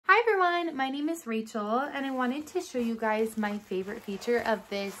everyone, my name is Rachel and I wanted to show you guys my favorite feature of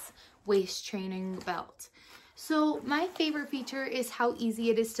this waist training belt. So my favorite feature is how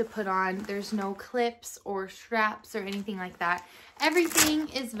easy it is to put on. There's no clips or straps or anything like that. Everything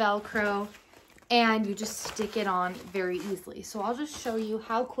is Velcro and you just stick it on very easily. So I'll just show you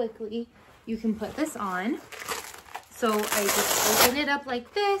how quickly you can put this on. So I just open it up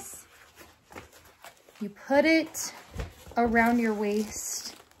like this. You put it around your waist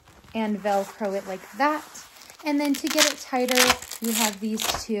and Velcro it like that. And then to get it tighter, you have these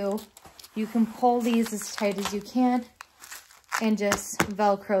two. You can pull these as tight as you can and just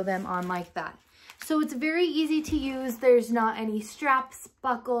Velcro them on like that. So it's very easy to use. There's not any straps,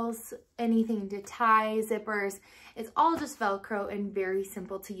 buckles, anything to tie, zippers. It's all just Velcro and very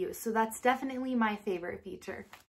simple to use. So that's definitely my favorite feature.